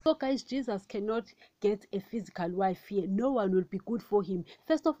So guys, Jesus cannot get a physical wife here. No one will be good for him.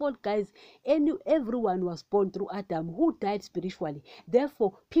 First of all, guys, everyone was born through Adam, who died spiritually.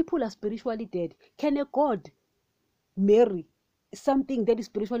 Therefore, people are spiritually dead. Can a God marry something that is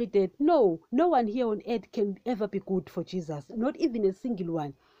spiritually dead? No, no one here on earth can ever be good for Jesus, not even a single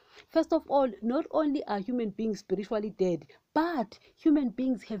one. First of all, not only are human beings spiritually dead, but human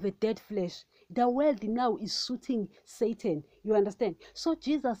beings have a dead flesh. The world now is suiting Satan, you understand? So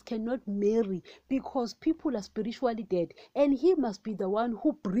Jesus cannot marry because people are spiritually dead, and he must be the one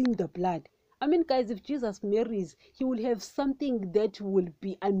who bring the blood. I mean, guys, if Jesus marries, he will have something that will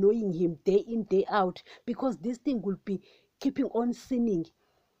be annoying him day in, day out, because this thing will be keeping on sinning.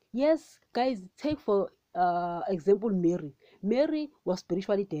 Yes, guys, take for example Mary. Mary was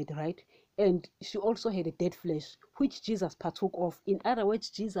spiritually dead, right? And she also had a dead flesh, which Jesus partook of. In other words,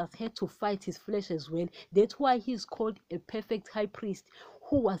 Jesus had to fight his flesh as well. That's why he's called a perfect high priest,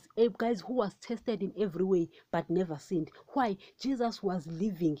 who was, guys, who was tested in every way but never sinned. Why? Jesus was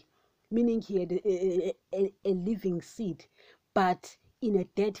living, meaning he had a living seed, but in a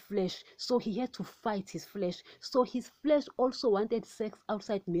dead flesh. So he had to fight his flesh. So his flesh also wanted sex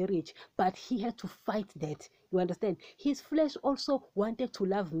outside marriage, but he had to fight that. You understand? His flesh also wanted to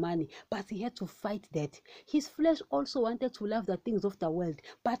love money, but he had to fight that. His flesh also wanted to love the things of the world,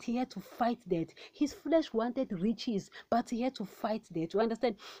 but he had to fight that. His flesh wanted riches, but he had to fight that. You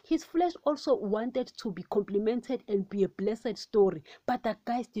understand? His flesh also wanted to be complimented and be a blessed story, but the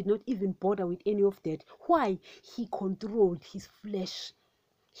guys did not even bother with any of that. Why? He controlled his flesh.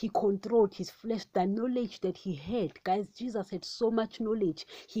 He controlled his flesh, the knowledge that he had. Guys, Jesus had so much knowledge.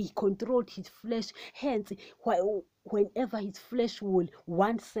 He controlled his flesh. Hence, whenever his flesh will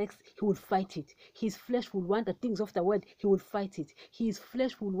want sex, he will fight it. His flesh will want the things of the world, he will fight it. His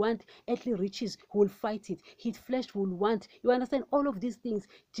flesh will want earthly riches, he will fight it. His flesh will want, you understand, all of these things.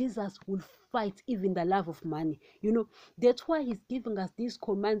 Jesus will fight even the love of money. You know, that's why he's giving us these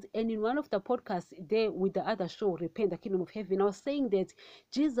commands. And in one of the podcasts there with the other show, Repent, the Kingdom of Heaven, I was saying that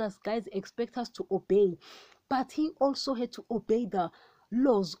Jesus, guys, expects us to obey, but he also had to obey the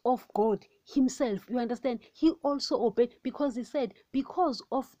laws of God himself. You understand? He also obeyed, because he said, because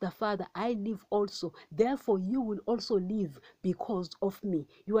of the Father I live also, therefore you will also live because of me.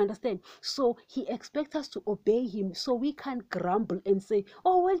 You understand? So he expects us to obey him, so we can't grumble and say,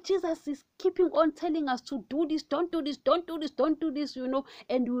 oh well, Jesus is keeping on telling us to do this, don't do this, don't do this, don't do this, you know,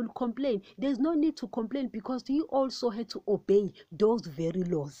 and we will complain. There's no need to complain, because he also had to obey those very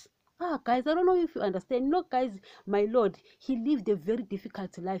laws. Guys, I don't know if you understand. No, guys, my Lord, he lived a very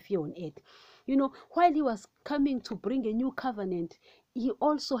difficult life here on earth. You know, while he was coming to bring a new covenant, he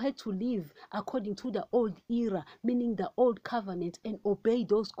also had to live according to the old era, meaning the old covenant, and obey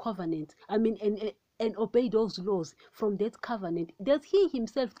those covenants. I mean, and obey those laws from that covenant that he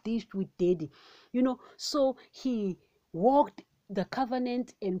himself did with Daddy. You know, so he walked the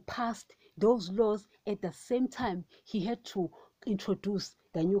covenant and passed those laws. At the same time, he had to introduce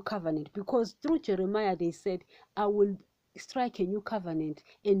the new covenant, because through Jeremiah they said, I will strike a new covenant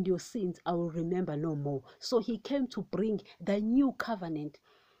and your sins I will remember no more. So he came to bring the new covenant.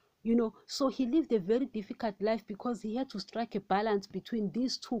 You know, so he lived a very difficult life, because he had to strike a balance between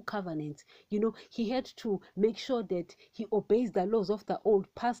these two covenants. You know, he had to make sure that he obeys the laws of the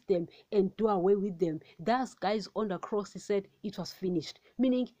old, pass them, and do away with them. Thus, guys, on the cross, he said, it was finished,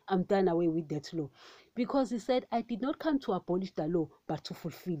 meaning I'm done away with that law. Because he said, I did not come to abolish the law, but to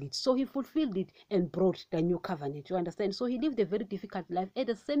fulfill it. So he fulfilled it and brought the new covenant. You understand? So he lived a very difficult life. At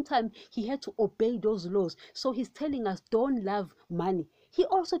the same time, he had to obey those laws. So he's telling us, don't love money. He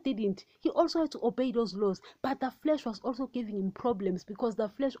also didn't. He also had to obey those laws. But the flesh was also giving him problems, because the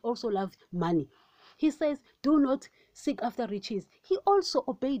flesh also loved money. He says, do not seek after riches. He also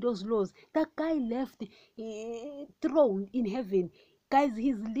obeyed those laws. That guy left throne in heaven. Guys,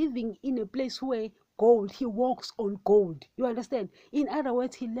 he's living in a place where gold, he walks on gold. You understand? In other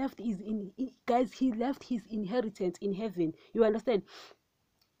words, he left he left his inheritance in heaven. You understand?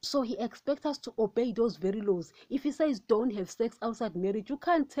 So he expects us to obey those very laws. If he says don't have sex outside marriage, you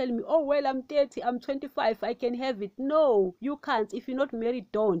can't tell me, oh well, I'm 30, I'm 25, I can have it. No, you can't. If you're not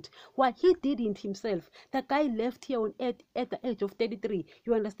married, don't. Why? He didn't himself. The guy left here on earth at the age of 33.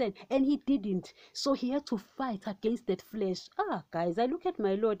 You understand? And he didn't. So he had to fight against that flesh. Guys, I look at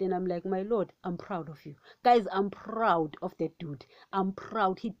my Lord and I'm like, my Lord, I'm proud of you. Guys, I'm proud of that dude. I'm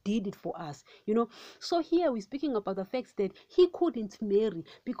proud. He did it for us. You know? So here we're speaking about the fact that he couldn't marry,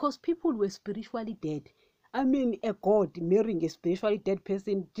 because people were spiritually dead. I mean, a God marrying a spiritually dead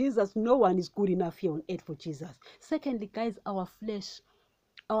person, Jesus, no one is good enough here on earth for Jesus. Secondly, guys, our flesh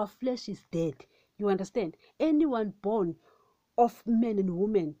is dead. You understand? Anyone born of men and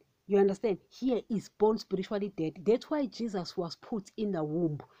women, you understand, here is born spiritually dead. That's why Jesus was put in the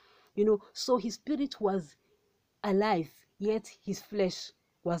womb, so his spirit was alive, yet his flesh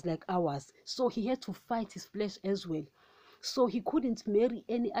was like ours. So he had to fight his flesh as well. So he couldn't marry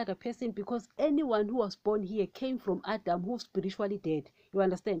any other person, because anyone who was born here came from Adam, who's spiritually dead. You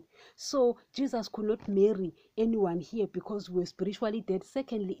understand? So Jesus could not marry anyone here because we're spiritually dead.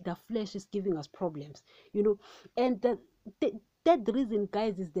 Secondly, the flesh is giving us problems, and that reason,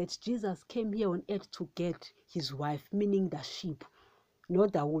 guys, is that Jesus came here on earth to get his wife, meaning the sheep,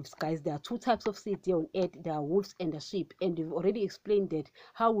 not the wolves. Guys, there are two types of seeds here on earth. There are wolves and the sheep, and we've already explained that.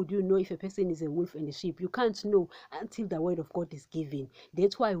 How would you know if a person is a wolf and a sheep? You can't know until the word of God is given.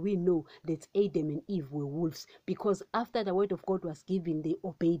 That's why we know that Adam and Eve were wolves, because after the word of God was given, they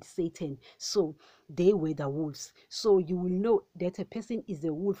obeyed Satan, so they were the wolves. So you will know that a person is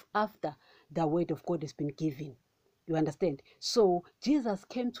a wolf after the word of God has been given. You understand? So Jesus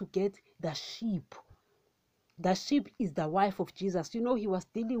came to get the sheep. The sheep is the wife of Jesus. He was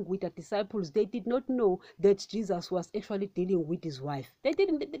dealing with the disciples. They did not know that Jesus was actually dealing with his wife. They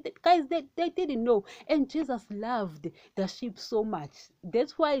didn't, guys, they didn't know. And Jesus loved the sheep so much.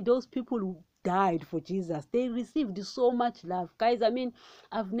 That's why those people who died for Jesus, they received so much love. Guys, I mean,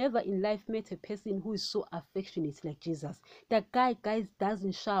 I've never in life met a person who is so affectionate like Jesus. That guy, guys,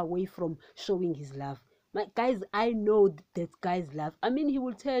 doesn't shy away from showing his love. Guys, I know that guy's love. I mean, he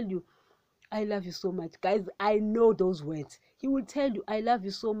will tell you, I love you so much. Guys, I know those words. He will tell you, I love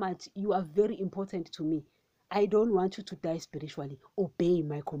you so much. You are very important to me. I don't want you to die spiritually. Obey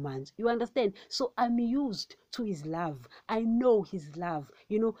my commands. You understand? So I'm used to his love. I know his love.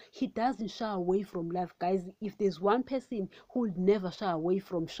 He doesn't shy away from love. Guys, if there's one person who will never shy away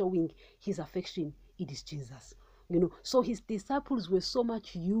from showing his affection, it is Jesus. So his disciples were so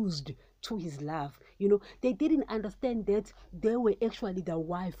much used to his love. They didn't understand that they were actually the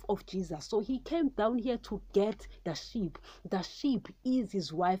wife of Jesus. So he came down here to get the sheep. The sheep is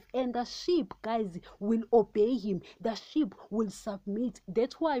his wife, and the sheep, guys, will obey him. The sheep will submit.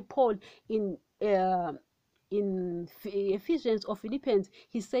 That's why Paul in Ephesians or Philippians,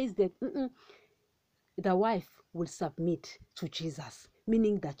 he says that the wife will submit to Jesus,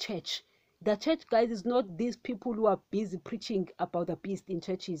 meaning the church. The church, guys, is not these people who are busy preaching about the beast in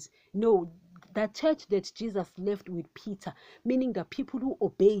churches. No, the church that Jesus left with Peter, meaning the people who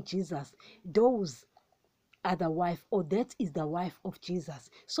obey Jesus, those are the wife, or that is the wife of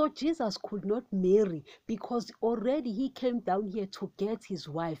Jesus. So Jesus could not marry because already he came down here to get his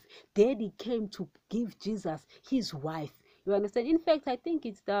wife. Daddy came to give Jesus his wife. You understand? In fact, I think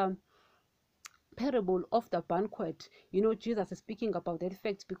it's the parable of the banquet. Jesus is speaking about that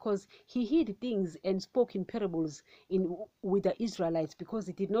fact because he hid things and spoke in parables with the Israelites, because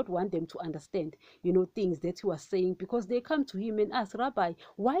he did not want them to understand things that he was saying, because they come to him and ask, Rabbi,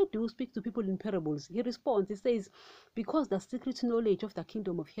 why do you speak to people in parables? He responds, he says, because the secret knowledge of the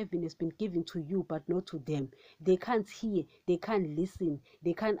kingdom of heaven has been given to you, but not to them. They can't hear, they can't listen,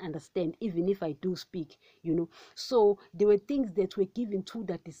 they can't understand, even if I do speak. So there were things that were given to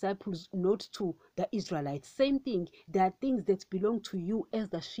the disciples, not to the Israelites. Same thing, there are things that belong to you as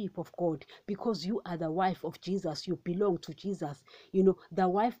the sheep of God, because you are the wife of Jesus. You belong to Jesus, the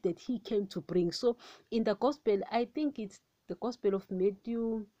wife that he came to bring. So in the gospel, I think it's the gospel of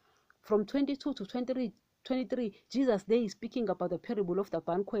Matthew from 22 to 23, Jesus there is speaking about the parable of the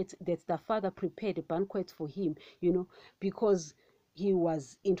banquet, that the father prepared a banquet for him, because he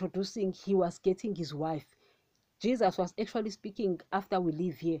was getting his wife. Jesus was actually speaking after we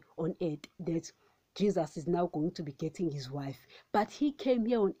live here on earth, that Jesus is now going to be getting his wife. But he came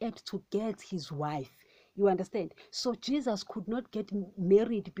here on earth to get his wife. You understand? So Jesus could not get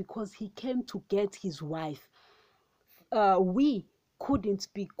married because he came to get his wife. We couldn't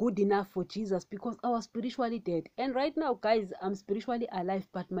be good enough for Jesus because I was spiritually dead. And right now, guys, I'm spiritually alive,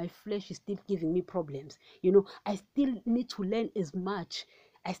 but my flesh is still giving me problems. I still need to learn as much.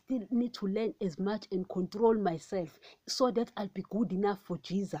 I still need to learn as much and control myself so that I'll be good enough for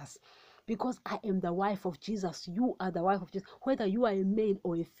Jesus. Because I am the wife of Jesus. You are the wife of Jesus. Whether you are a male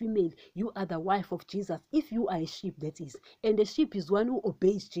or a female, you are the wife of Jesus. If you are a sheep, that is. And the sheep is one who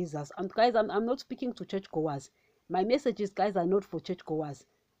obeys Jesus. And guys, I'm not speaking to churchgoers. My messages, guys, are not for churchgoers.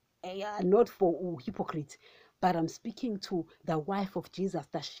 Are not for hypocrites. But I'm speaking to the wife of Jesus,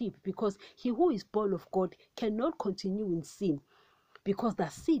 the sheep. Because he who is born of God cannot continue in sin, because the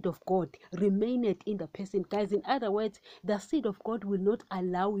seed of God remaineth in the person. Guys, in other words, the seed of God will not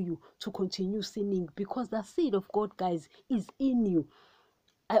allow you to continue sinning, because the seed of God, guys, is in you.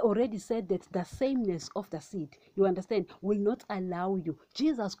 I already said that the sameness of the seed, you understand, will not allow you.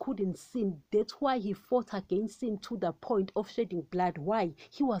 Jesus couldn't sin. That's why he fought against sin to the point of shedding blood. Why?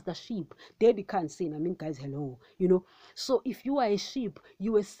 He was the sheep. Daddy can't sin. I mean, guys, hello. So if you are a sheep,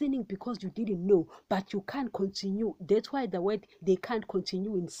 you were sinning because you didn't know, but you can't continue. That's why the word, they can't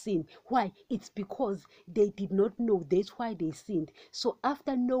continue in sin. Why? It's because they did not know. That's why they sinned. So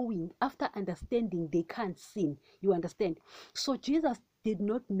after knowing, after understanding, they can't sin. You understand? So Jesus did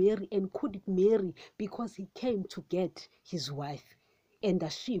not marry and couldn't marry because he came to get his wife. And the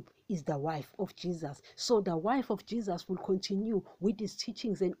sheep is the wife of Jesus. So the wife of Jesus will continue with his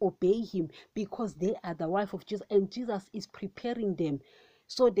teachings and obey him because they are the wife of Jesus. And Jesus is preparing them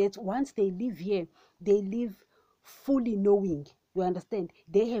so that once they live here, they live fully knowing. You understand?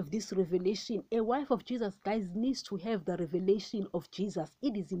 They have this revelation. A wife of Jesus, guys, needs to have the revelation of Jesus.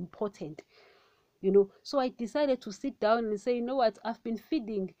 It is important. So I decided to sit down and say, you know what, I've been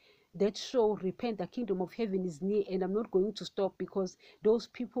feeding that show, Repent, the Kingdom of Heaven is near, and I'm not going to stop because those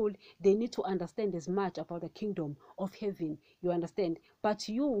people, they need to understand as much about the Kingdom of Heaven. You understand? But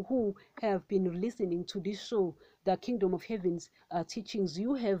you who have been listening to this show, the Kingdom of Heaven's teachings,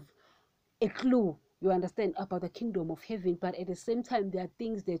 you have a clue, you understand, about the Kingdom of Heaven. But at the same time, there are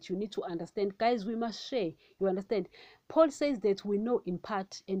things that you need to understand. Guys, we must share. You understand? Paul says that we know in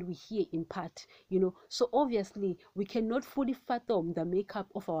part and we hear in part. So obviously we cannot fully fathom the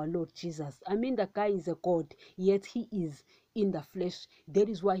makeup of our Lord Jesus. I mean, the guy is a God, yet he is in the flesh. That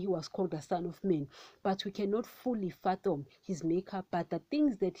is why he was called the Son of Man. But we cannot fully fathom his makeup. But the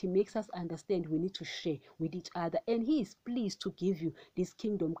things that he makes us understand, we need to share with each other. And he is pleased to give you this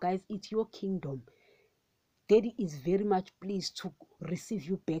kingdom. Guys, it's your kingdom. Daddy is very much pleased to receive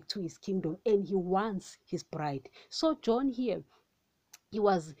you back to his kingdom, and he wants his bride. So John here, he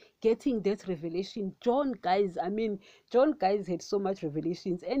was getting that revelation. John, guys, had so much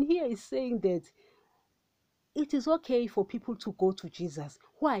revelations, and here is saying that it is okay for people to go to Jesus.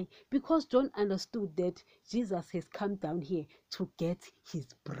 Why? Because John understood that Jesus has come down here to get his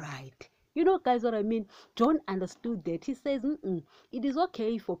bride. Guys, what I mean? John understood that. He says, it is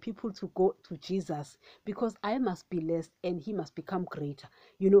okay for people to go to Jesus because I must be less and he must become greater.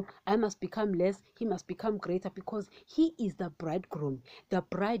 I must become less, he must become greater because he is the bridegroom. The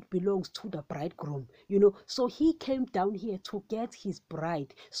bride belongs to the bridegroom. So he came down here to get his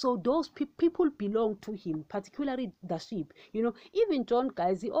bride. So those people belong to him, particularly the sheep. Even John,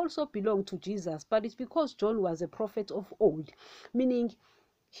 guys, he also belonged to Jesus, but it's because John was a prophet of old, meaning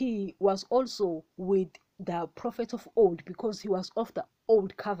he was also with the prophet of old because he was of the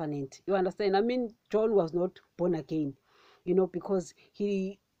old covenant. You understand? I mean, John was not born again, because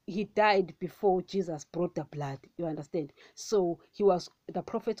he died before Jesus brought the blood. You understand? So he was the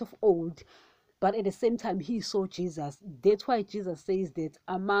prophet of old, but at the same time he saw Jesus. That's why Jesus says that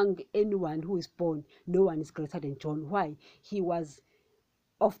among anyone who is born, no one is greater than John. Why? He was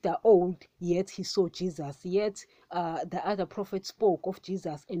of the old, yet he saw Jesus. Yet the other prophet spoke of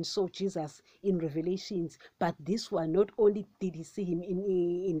Jesus and saw Jesus in Revelations. But this one, not only did he see him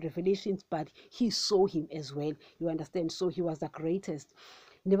in Revelations, but he saw him as well. You understand? So he was the greatest.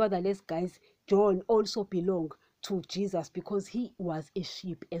 Nevertheless, guys, John also belonged to Jesus because he was a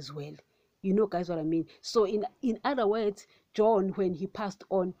sheep as well. Guys, what I mean? So in other words, John, when he passed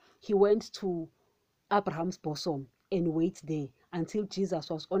on, he went to Abraham's bosom and wait there until Jesus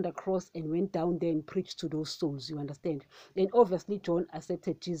was on the cross and went down there and preached to those souls. You understand? And obviously John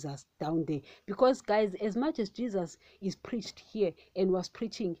accepted Jesus down there because, guys, as much as Jesus is preached here and was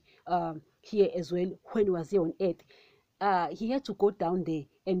preaching here as well when he was here on earth, he had to go down there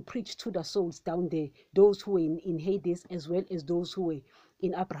and preach to the souls down there, those who were in Hades as well as those who were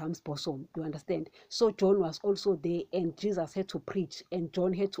in Abraham's bosom. You understand? So John was also there and Jesus had to preach and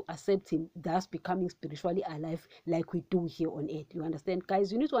John had to accept him, thus becoming spiritually alive like we do here on earth. You understand?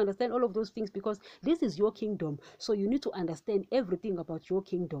 Guys, you need to understand all of those things because this is your kingdom. So you need to understand everything about your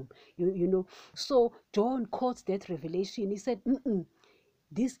kingdom. So John caught that revelation. He said,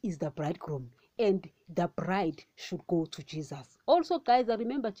 this is the bridegroom and the bride should go to Jesus. Also, guys, I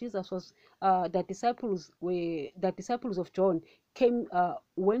remember Jesus was the disciples of John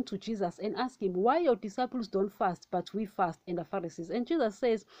went to Jesus and asked him, why your disciples don't fast but we fast, and the Pharisees. And Jesus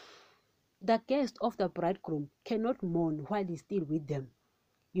says, the guest of the bridegroom cannot mourn while he's still with them,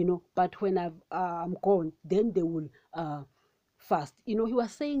 but when I'm gone, then they will fast. He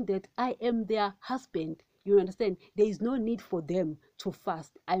was saying that I am their husband. You understand? There is no need for them to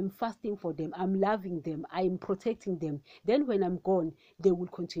fast. I'm fasting for them. I'm loving them. I'm protecting them. Then when I'm gone, they will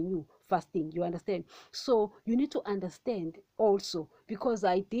continue fasting. You understand? So you need to understand also, because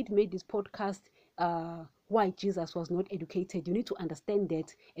I did make this podcast why Jesus was not educated. You need to understand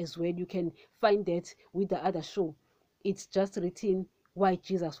that as well. You can find that with the other show. It's just written why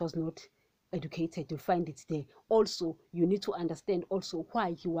Jesus was not educated. You'll find it there. Also, you need to understand also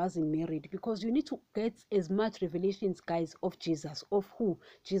why he wasn't married, because you need to get as much revelations, guys, of Jesus, of who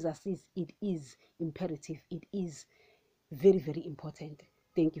Jesus is. It is imperative. It is very, very important.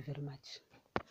 Thank you very much.